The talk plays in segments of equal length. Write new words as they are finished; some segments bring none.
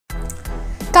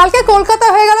কালকে কলকাতা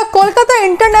হয়ে গেল Kolkata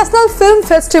international film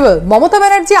festival. Mamata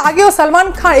Banerjee আগেও সলমান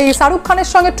খান শাহরুখ খানের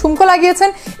সঙ্গে ঠুমকো লাগিয়েছেন,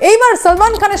 এইবার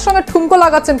সলমান খানের সঙ্গে ঠুমকো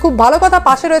লাগাচ্ছেন। খুব ভালো কথা,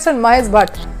 পাশে রয়েছেন মহেশ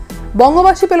ভাট।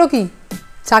 বঙ্গবাসী পেল কি?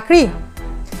 চাকরি।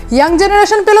 ইয়াং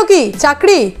জেনারেশন পেল কি?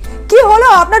 চাকরি। কি হলো?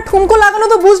 আপনার ঠুমকো লাগানো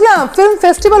তো বুঝলাম, ফিল্ম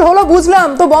ফেস্টিভ্যাল হলো বুঝলাম,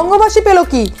 তো বঙ্গবাসী পেল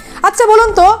কি? আচ্ছা বলুন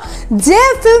তো, যে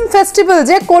ফিল্ম ফেস্টিভ্যাল,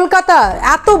 যে কলকাতা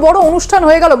এত বড় অনুষ্ঠান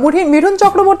হয়ে গেল, মিঠুন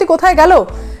চক্রবর্তী কোথায় গেল?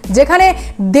 যেখানে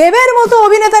দেবের মতো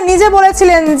অভিনেতা নিজে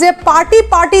বলেছিলেন যে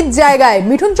পার্টির জায়গায়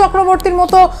মিঠুন চক্রবর্তীর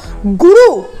মতো গুরু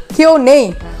কেউ নেই।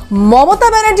 মমতা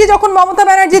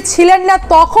ব্যানার্জি ছিলেন না,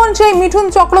 তখন সেই মিঠুন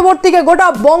চক্রবর্তীকে গোটা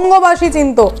বঙ্গবাসী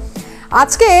চিনত।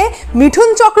 আজকে মিঠুন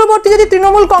চক্রবর্তী যদি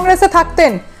তৃণমূল কংগ্রেসে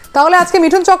থাকতেন, তাহলে আজকে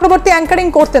মিঠুন চক্রবর্তী অ্যাঙ্কারিং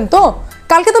করতেন তো?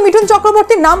 কালকে তো মিঠুন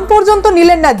চক্রবর্তীর নাম পর্যন্ত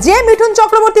নিলেন না। যে মিঠুন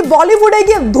চক্রবর্তী বলিউডে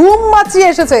গিয়ে ধুম মাচিয়ে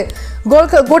এসেছে,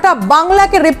 গোটা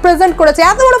বাংলাকে রিপ্রেজেন্ট করেছে,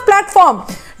 এত বড় প্ল্যাটফর্ম,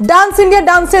 ডান্স ইন্ডিয়া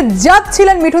ডান্সের জাজ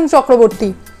ছিলেন মিঠুন চক্রবর্তী।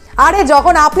 আরে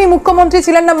যখন আপনি মুখ্যমন্ত্রী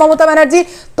ছিলেন না মমতা ব্যানার্জি,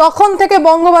 তখন থেকে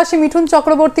বঙ্গবাসী মিঠুন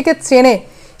চক্রবর্তীকে চেনে।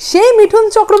 সেই মিঠুন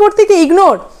চক্রবর্তীকে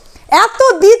ইগনোর, এত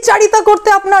দ্বিচারিতা করতে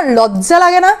আপনার লজ্জা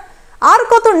লাগে না? আর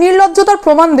কত নির্লজ্জতার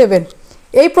প্রমাণ দেবেন?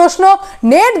 এই প্রশ্ন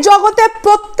নেট জগতে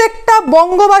প্রত্যেকটা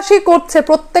বঙ্গবাসী করছে,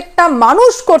 প্রত্যেকটা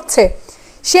মানুষ করছে।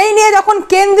 সেই নিয়ে যখন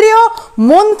কেন্দ্রীয়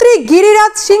মন্ত্রী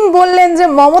গিরিরাজ সিং বললেন যে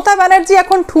মমতা ব্যানার্জি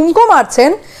এখন ঠুমকো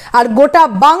মারছেন আর গোটা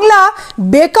বাংলা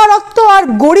বেকারত্ব আর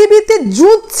গরিবিতে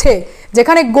যুদ্ধছে,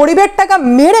 যেখানে গরিবের টাকা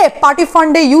মেরে পার্টি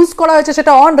ফান্ডে ইউজ করা হয়েছে,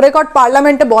 সেটা অন রেকর্ড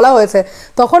পার্লামেন্টে বলা হয়েছে,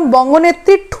 তখন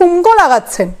বঙ্গনেত্রী ঠুমকো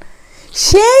লাগাচ্ছেন।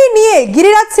 সেই নিয়ে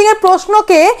গিরিরাজ সিং এর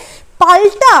প্রশ্নকে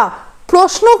পাল্টা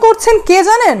প্রশ্ন করছেন কে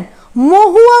জানেন?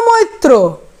 mahuyamaitra।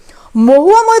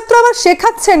 mahuyamaitra আবার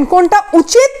শেখাচ্ছেন কোনটা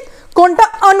উচিত কোনটা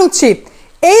অনুচিত।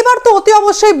 এইবার তো অতি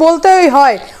অবশ্যই বলতেই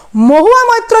হয়,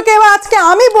 mahuyamaitraকে এবার আজকে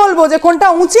আমি বলবো যে কোনটা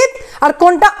উচিত আর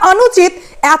কোনটা অনুচিত।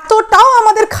 এতটাও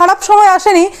আমাদের খারাপ সময়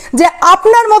আসেনি যে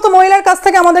আপনার মতো মহিলার কাছ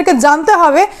থেকে আমাদেরকে জানতে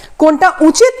হবে কোনটা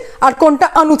উচিত আর কোনটা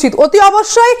অনুচিত। অতি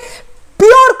অবশ্যই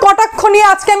পিওর কটাক্ষ নিয়ে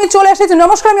আজকে আমি চলে এসেছি।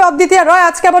 নমস্কার, আমি অদ্বিতীয়া রয়।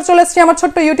 আজকে আবার চলে এসেছি আমার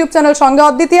ছোট্ট ইউটিউব চ্যানেল সঙ্গে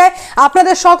অদ্বিতীয়ায়।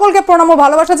 আপনাদের সকলকে প্রণাম ও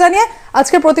ভালোবাসা জানিয়ে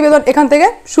আজকের প্রতিবেদন এখান থেকে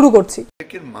শুরু করছি।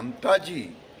 लेकिन ममता जी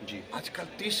आजकल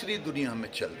तीसरी दुनिया में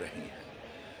चल रही है।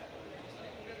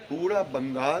 पूरा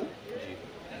बंगाल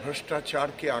भ्रष्टाचार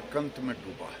के आकंत में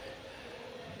डूबा है।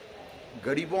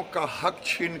 गरीबों का हक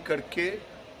छीन करके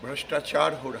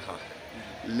भ्रष्टाचार हो रहा है।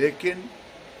 लेकिन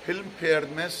फिल्म फेयर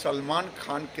में सलमान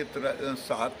खान के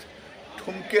साथ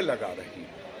ठुमके लगा रही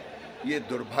है। ये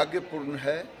दुर्भाग्यपूर्ण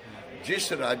है। जिस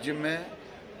राज्य में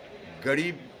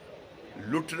गरीब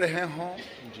लुट रहे हों,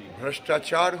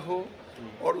 भ्रष्टाचार हो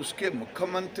और उसके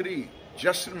मुख्यमंत्री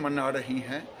जश्न मना रही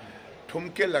हैं,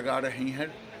 ठुमके लगा रही हैं,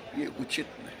 ये उचित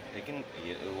नहीं। लेकिन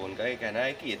उनका ये कहना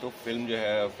है कि ये तो फिल्म जो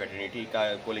है फेटर्निटी का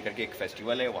को लेकर के एक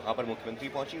फेस्टिवल है, वहाँ पर मुख्यमंत्री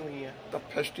पहुंची हुई है। तब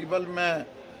फेस्टिवल में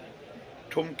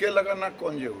ठुमके लगाना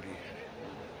कौन जरूरी है?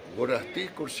 वो रहती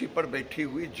कुर्सी पर बैठी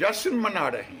हुई जश्न मना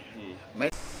रही है।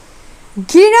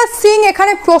 গিরিরাজ সিং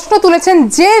এখানে প্রশ্ন তুলেছেন,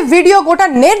 যে ভিডিও গোটা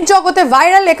নেট জগতে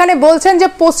ভাইরাল। এখানে বলছেন যে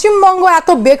পশ্চিমবঙ্গ এত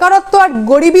বেকারত্ব আর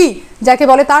গরিবি যাকে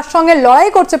বলে তার সঙ্গে লড়াই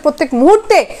করছে প্রত্যেক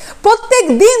মুহূর্তে। প্রত্যেক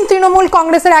দিন তৃণমূল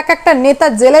কংগ্রেসের এক একটা নেতা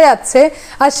জেলে যাচ্ছে,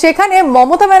 আর সেখানে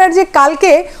মমতা ব্যানার্জি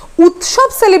কালকে উৎসব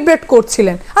সেলিব্রেট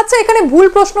করছিলেন। আচ্ছা এখানে ভুল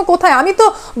প্রশ্ন কোথায়? আমি তো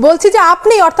বলছি যে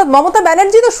আপনি অর্থাৎ মমতা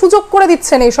ব্যানার্জি তো সুযোগ করে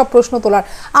দিচ্ছেন এইসব প্রশ্ন তোলার।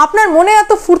 আপনার মনে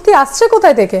এত ফুর্তি আসছে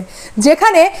কোথায় থেকে?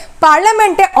 যেখানে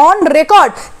পার্লামেন্টে অন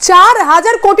রেকর্ড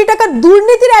 4,000 কোটি টাকার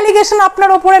দুর্নীতির অ্যালিগেশন আপনার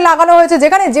ওপরে লাগানো হয়েছে,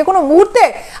 যেখানে যে কোনো মুহূর্তে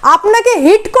আপনাকে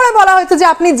হিট করে বলা হয়েছে যে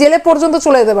আপনি জেলে পর্যন্ত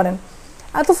চলে যেতে পারেন।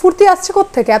 এত ফুর্তি আসছে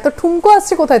কোত্থেকে? এত ঠুমকো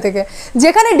আসছে কোথায় থেকে?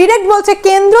 যেখানে ডিরেক্ট বলছে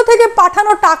কেন্দ্র থেকে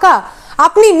পাঠানো টাকা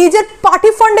আপনি নিজের পার্টি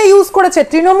ফান্ডে ইউজ করেছে,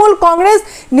 তৃণমূল কংগ্রেস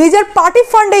নিজের পার্টি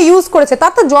ফান্ডে ইউজ করেছে।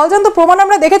 তার তো জলজান্ত প্রমাণ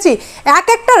আমরা দেখেছি। এক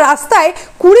একটা রাস্তায়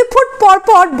 20 ফুট পর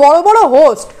পর বড় বড়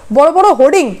হোস্ট, বড় বড়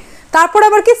হোর্ডিং, তারপরে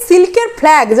আবার কি সিল্কের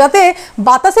ফ্ল্যাগ, যাতে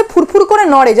বাতাসে ফুরফুর করে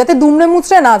নড়ে, যাতে দুমড়ে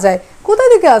মুচড়ে না যায়। কোথা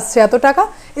থেকে আসছে এত টাকা?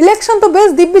 ইলেকশন তো বেশ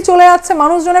দিব্যি চলে যাচ্ছে,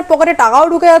 মানুষজনের পকেটে টাকাও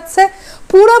ঢুকে যাচ্ছে।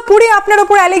 পুরোপুরি আপনার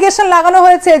উপর অ্যালিগেশন লাগানো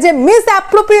হয়েছে যে মিস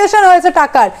অ্যাপ্রোপ্রিয়েশন হয়েছে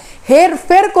টাকার,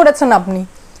 হেরফের করেছেন আপনি।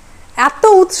 এত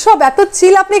উৎসব, এত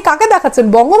চিল আপনি কাকে দেখাচ্ছেন?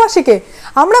 বঙ্গবাসীকে।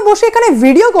 আমরা বসে এখানে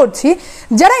ভিডিও করছি,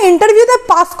 যারা ইন্টারভিউতে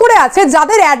পাস করে আছে,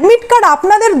 যাদের অ্যাডমিট কার্ড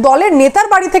আপনাদের দলের নেতার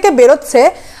বাড়ি থেকে বেরোচ্ছে,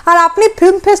 আর আপনি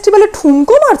ফিল্ম ফেস্টিভ্যালে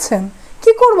ঠুমকো মারছেন।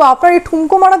 কি করব আপনার এই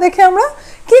ঠুমকো মারা দেখে? আমরা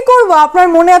কি করব আপনার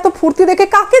মনে এত ফুর্তি দেখে?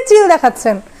 কাকে চিল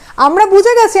দেখাচ্ছেন? আমরা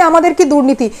বুঝে গেছি আমাদের কি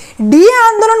দুর্নীতি। ডিএ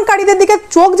আন্দোলনকারীদের দিকে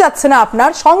চোখ যাচ্ছে না আপনার,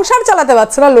 সংসার চালাতে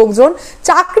পারছে না লোকজন,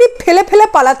 চাকরি ফেলে ফেলে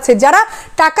পালাচ্ছে। যারা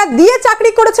টাকা দিয়ে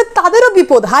চাকরি করেছে তাদেরও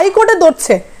বিপদ, হাইকোর্টে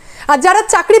দৌড়ছে। আর যারা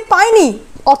চাকরি পায়নি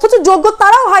অথচ যোগ্য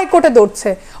তারাও হাইকোর্টে দৌড়ছে।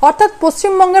 অর্থাৎ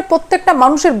পশ্চিমবঙ্গের প্রত্যেকটা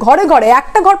মানুষের ঘরে ঘরে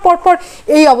একটা ঘর পরপর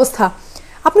এই অবস্থা।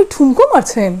 আপনি ঠুমকো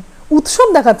মারছেন, উৎসব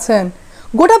দেখাচ্ছেন,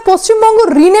 গোটা পশ্চিমবঙ্গ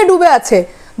ঋণে ডুবে আছে।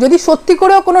 যদি সত্যি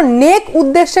করেও কোনো নেক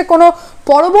উদ্দেশ্যে কোনো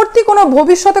পরবর্তী কোনো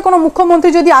ভবিষ্যতে কোনো মুখ্যমন্ত্রী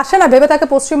যদি আসে না ভেবে তাকে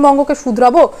পশ্চিমবঙ্গকে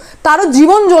শুধরাবো, তারও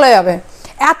জীবন জ্বলে যাবে।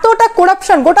 এতটা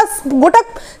করাপশন, গোটা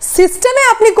সিস্টেমে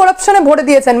আপনি করাপশনে ভরে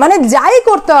দিয়েছেন। মানে যাই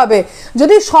করতে হবে,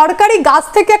 যদি সরকারি গাছ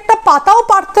থেকে একটা পাতাও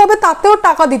পারতে হবে তাতেও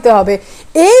টাকা দিতে হবে,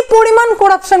 এই পরিমাণ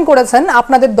করাপশন করেছেন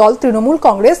আপনাদের দল তৃণমূল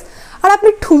কংগ্রেস। আর আপনি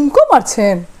ঠুমকো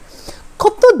মারছেন,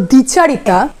 কত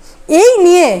দ্বিচারিতা। এই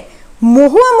নিয়ে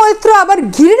মহুয়ামৈত্র আবার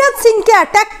গিরিরাজ সিংকে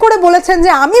অ্যাটাক করে বলেছেন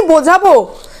যে আমি বোঝাবো।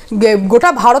 গোটা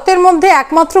ভারতের মধ্যে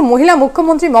একমাত্র মহিলা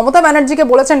মুখ্যমন্ত্রী মমতা ব্যানার্জিকে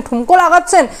বলেছেন ঠুমকো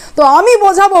লাগাচ্ছেন, তো আমি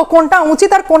বোঝাবো কোনটা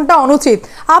উচিত আর কোনটা অনুচিত।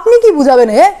 আপনি কি বুঝাবেন?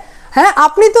 হ্যাঁ,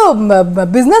 আপনি তো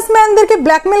বিজনেসম্যানদেরকে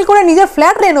ব্ল্যাকমেল করে নিজের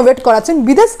ফ্ল্যাট রেনোভেট করাচ্ছেন,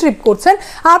 বিদেশ ট্রিপ করছেন,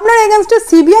 আপনার এগেনস্টে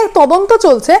সিবিআই তদন্ত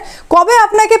চলছে। কবে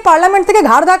আপনাকে পার্লামেন্ট থেকে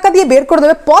ঘাড় ধাক্কা দিয়ে বের করে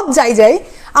দেবে পথ যাই।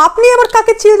 আপনি আবার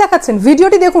কাকে চিল দেখাচ্ছেন?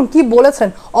 ভিডিওটি দেখুন কি বলেছেন,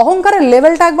 অহংকারের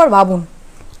লেভেলটা একবার ভাবুন।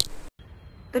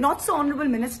 The not so honorable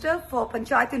Minister for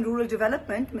Panchayat and Rural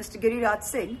Development, Mr. Giriraj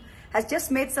Singh, has just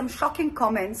made some shocking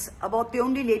comments about the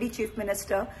only lady Chief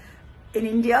Minister in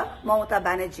India, Mamata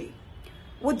Banerjee.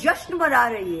 वो जश्न मना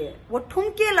रही है, वो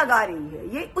ठुमके लगा रही है,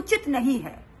 ये उचित नहीं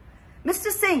है। Mr.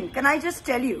 Singh, can I just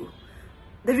tell you,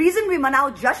 the reason we manao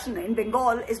jashn in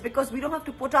Bengal is because we don't have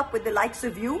to put up with the likes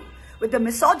of you, with the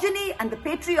misogyny and the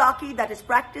patriarchy that is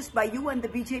practiced by you and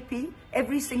the BJP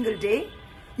every single day.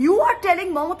 You are telling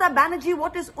Mamata Banerjee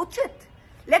what is uchit.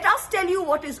 Let us tell you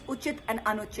what is uchit and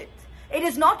anuchit. It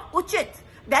is not uchit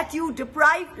that you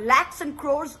deprive lakhs and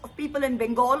crores of people in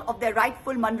Bengal of their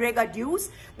rightful Manrega dues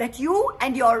that you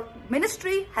and your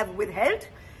ministry have withheld.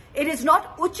 It is not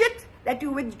uchit that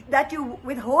you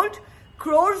withhold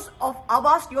crores of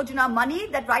Awas Yojana money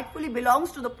that rightfully belongs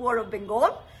to the poor of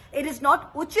Bengal. It is not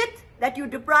uchit that you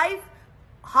deprive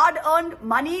hard-earned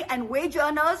money and wage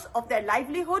earners of their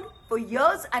livelihood for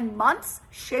years and months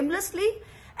shamelessly,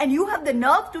 and you have the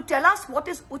nerve to tell us what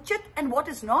is uchit and what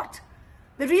is not.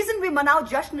 The reason we manao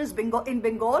jashn in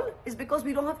Bengal is because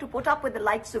we don't have to put up with the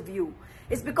likes of you.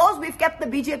 It's because we've kept the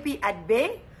BJP at bay.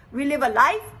 We live a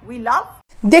life we love.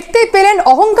 দেখতেই পেলেন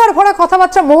অহংকার ভরা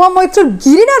কথাবার্তা মহামৈত্র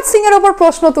গিরিরাজ সিং এর উপর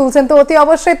প্রশ্ন তুলছেন। তো অতি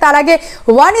অবশ্যই তার আগে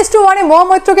 1:1 এ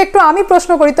মহামৈত্রকে একটু আমি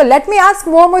প্রশ্ন করি। তো let me ask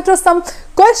মহামৈত্র some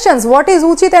questions, what is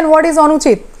উচিত এন্ড হোয়াট ইজ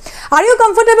অনুচিত। Are you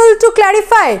comfortable to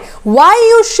clarify why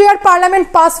you share parliament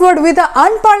password with an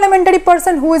unparliamentary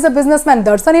person who is a businessman,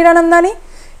 Darshan Hiranandani?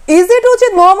 Is it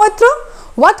uchit Mohamoitra?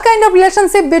 What kind of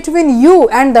relationship between you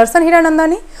and Darshan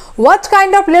Hiranandani? What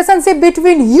kind of relationship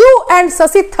between you and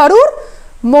Shashi Tharoor?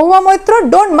 Mohamoitra,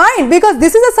 don't mind, because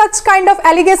this is such kind of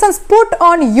allegations put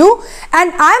on you, and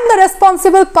I am the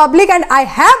responsible public and I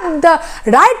have the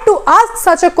right to ask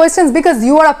such a questions because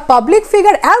you are a public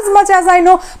figure. As much as I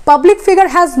know, public figure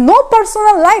has no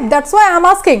personal life. That's why I am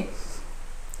asking.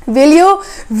 Will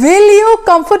you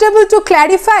comfortable to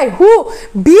clarify who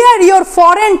bear your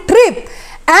foreign trip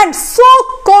and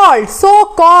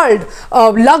so-called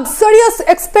luxurious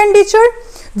expenditure?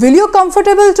 Will you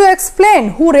comfortable to explain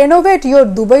who renovate your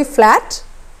Dubai flat?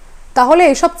 তাহলে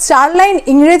এসব 4 line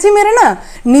ইংরেজি মেরে না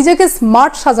নিজেকে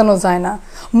smart সাজানো যায় না।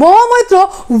 মহামৈত্র,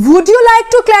 would you like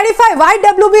to clarify why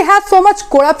WB has so much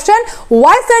corruption?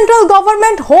 Why central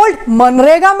government hold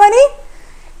Manrega money?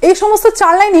 এই সমস্ত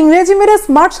 4 লাইন ইংরেজি মেরে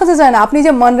স্মার্ট সাজা যায় না। আপনি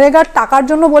যে মনরেগার টাকার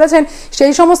জন্য বলেছেন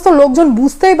সেই সমস্ত লোকজন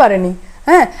বুঝতেই পারেনি।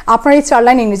 হ্যাঁ, আপনার এই 4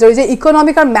 লাইন ইংরেজি, ওই যে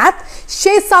ইকোনমিক আর ম্যাথ,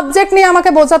 সেই সাবজেক্ট নিয়ে আমাকে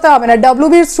বোঝাতে হবে না।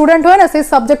 WBর স্টুডেন্ট হয় না, সেই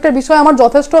সাবজেক্টের বিষয়ে আমার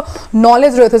যথেষ্ট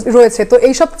নলেজ রয়েছে। তো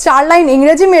এইসব 4 লাইন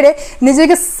ইংরেজি মেরে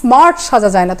নিজেকে স্মার্ট সাজা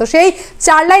যায় না। তো সেই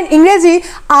 4 লাইন ইংরেজি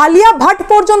আলিয়া ভাট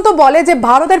পর্যন্ত বলে যে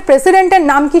ভারতের প্রেসিডেন্টের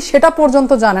নাম কি সেটা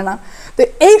পর্যন্ত জানে না। তো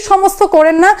এই সমস্ত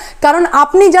করেন না, কারণ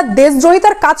আপনি যা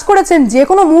দেশদ্রোহিতার কাজ করেছেন যে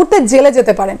কোনো মুহূর্তে জেলে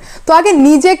যেতে পারেন। তো আগে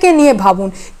নিজেকে নিয়ে ভাবুন,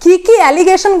 কি কি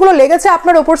অ্যালিগেশনগুলো লেগেছে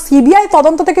আপনার ওপর। সিবিআই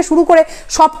তদন্ত থেকে শুরু করে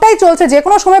সবটাই চলছে, যে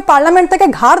কোনো সময় পার্লামেন্ট থেকে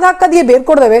ঘাড় ধাক্কা দিয়ে বের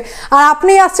করে দেবে, আর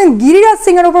আপনি আসছেন গিরিরাজ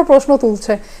সিং এর উপর প্রশ্ন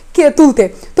তুলতে।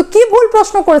 তো কি ভুল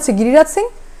প্রশ্ন করেছে গিরিরাজ সিং?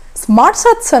 স্মার্ট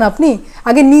সাজছেন আপনি,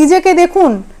 আগে নিজেকে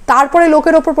দেখুন, তারপরে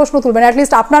লোকের ওপর প্রশ্ন তুলবেন।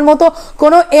 অ্যাটলিস্ট আপনার মতো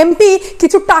কোনো এমপি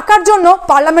কিছু টাকার জন্য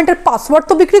পার্লামেন্টের পাসওয়ার্ড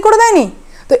তো বিক্রি করে দেয়নি।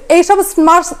 তো এইসব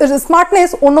স্মার্টনেস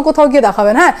অন্য কোথাও গিয়ে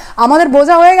দেখাবেন। হ্যাঁ, আমাদের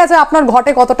বোঝা হয়ে গেছে আপনার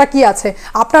ঘটে কতটা কি আছে।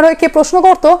 আপনার হয়ে কে প্রশ্ন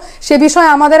করতো সে বিষয়ে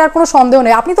আমাদের আর কোনো সন্দেহ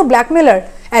নেই। আপনি তো ব্ল্যাকমেলার,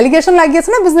 অ্যালিগেশন লাগিয়েছে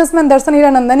না বিজনেসম্যান দর্শন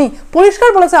হিরানন্দানি, পরিষ্কার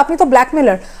বলেছে আপনি তো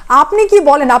ব্ল্যাকমেলার। আপনি কি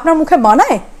বলেন, আপনার মুখে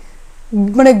মানায়?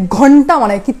 মানে ঘন্টা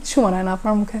মানায়, কিচ্ছু মানায় না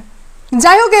আপনার মুখে।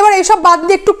 যাই হোক, এবার এইসব বাদ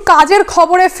দিয়ে একটু কাজের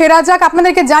খবরে ফেরা যাক।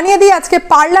 আপনাদেরকে জানিয়ে দিই, আজকে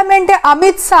পার্লামেন্টে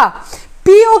অমিত শাহ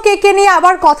পিওকে কে নিয়ে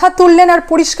আবার কথা তুললেন আর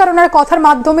পরিষ্কার ওনার কথার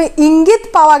মাধ্যমে ইঙ্গিত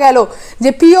পাওয়া গেল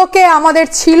যে পিওকে আমাদের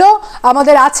ছিল,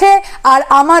 আমাদের আছে আর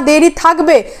আমাদেরই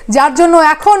থাকবে, যার জন্য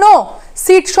এখনো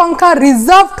সিট সংখ্যা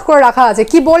রিজার্ভড করে রাখা আছে।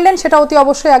 কি বললেন সেটা অতি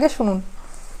অবশ্যই আগে শুনুন।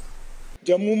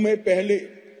 जम्मू में पहले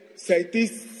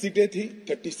 37 सीटें थी,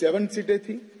 37 सीटें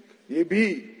थी, ये भी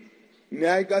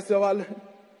न्याय का सवाल है।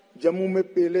 जम्मू में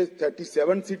पहले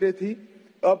 37 सीटें थी,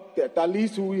 अब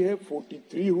 43 हुई है,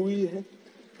 43 हुई है।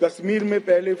 कश्मीर में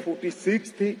पहले 46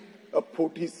 थी, अब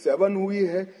 47 हुई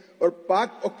है। और पाक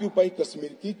ऑक्यूपाई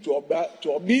कश्मीर की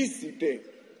 24 सीटें,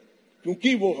 क्योंकि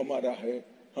वो हमारा है,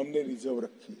 हमने रिजर्व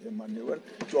रखी है मान्यवर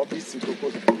 24 सीटों को।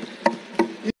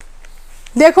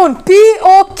 দেখুন,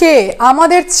 পিওকে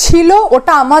আমাদের ছিল,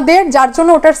 ওটা আমাদের, যার জন্য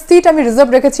ওটার সিট আমি রিজার্ভ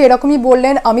রেখেছি, এরকমই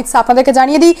বললেন অমিত শাহ। আপনাদেরকে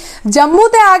জানিয়ে দিই,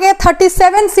 জম্মুতে আগে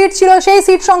 37 সিট ছিল, সেই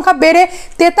সিট সংখ্যা বেড়ে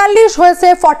 43 হয়েছে,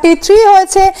 43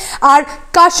 হয়েছে। আর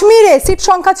কাশ্মীরে সিট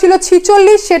সংখ্যা ছিল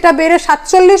 46, সেটা বেড়ে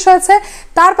 47 হয়েছে।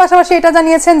 তার পাশাপাশি এটা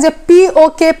জানিয়েছেন যে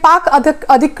পিওকে পাক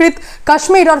অধিকৃত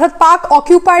কাশ্মীর অর্থাৎ পাক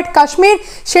অকিউপাইড কাশ্মীর,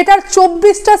 সেটার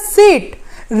 24টা সিট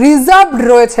রিজার্ভ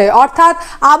রয়েছে। অর্থাৎ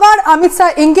আবার অমিত শাহ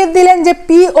ইঙ্গিত দিলেন যে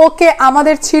পিওকে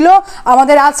আমাদের ছিল,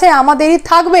 আমাদের আছে, আমাদেরই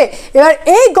থাকবে। এবার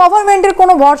এই গভর্নমেন্টের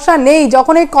কোনো ভরসা নেই।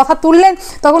 যখন এই কথা তুললেন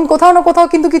তখন কোথাও না কোথাও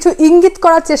কিন্তু কিছু ইঙ্গিত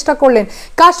করার চেষ্টা করলেন।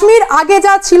 কাশ্মীর আগে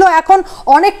যা ছিল এখন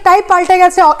অনেকটাই পাল্টে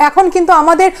গেছে। এখন কিন্তু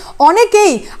আমাদের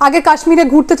অনেকেই আগে কাশ্মীরে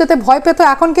ঘুরতে যেতে ভয় পেত,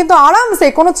 এখন কিন্তু আরামসে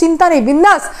কোনো চিন্তা নেই,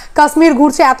 বিন্দাস কাশ্মীর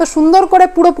ঘুরছে। এত সুন্দর করে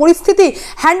পুরো পরিস্থিতি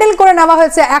হ্যান্ডেল করে নেওয়া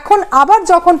হয়েছে। এখন আবার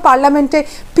যখন পার্লামেন্টে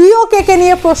পিওকে কে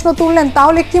নিয়ে প্রশ্ন তুললেন,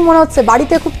 তাহলে কি মনে হচ্ছে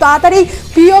বাড়িতে খুব তাড়াতাড়ি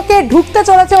পিওকে ঢুকতে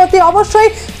চলেছে? অতি অবশ্যই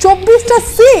 24টা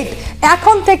সিট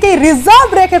এখন থেকে রিজার্ভ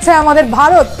রেখেছে আমাদের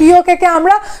ভারত। পিওকে কে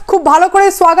আমরা খুব ভালো করে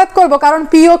স্বাগত করব, কারণ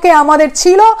পিওকে আমাদের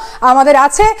ছিল, আমাদের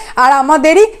আছে আর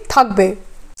আমাদেরই থাকবে।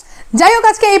 যাই হোক,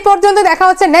 আজকে এই পর্যন্ত, দেখা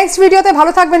হচ্ছে নেক্সট ভিডিওতে।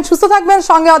 ভালো থাকবেন, সুস্থ থাকবেন।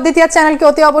 সঙ্গে অদ্বিতীয়া চ্যানেলকে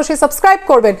অতি অবশ্যই সাবস্ক্রাইব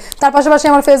করবেন। তার পাশাপাশি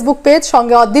আমার ফেসবুক পেজ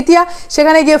সঙ্গে অদ্বিতীয়া,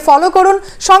 সেখানে গিয়ে ফলো করুন।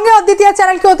 সঙ্গে অদ্বিতীয়া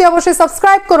চ্যানেলকে অতি অবশ্যই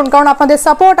সাবস্ক্রাইব করুন, কারণ আপনাদের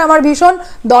সাপোর্ট আমার ভীষণ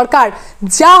দরকার।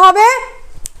 যা হবে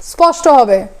স্পষ্ট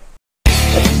হবে।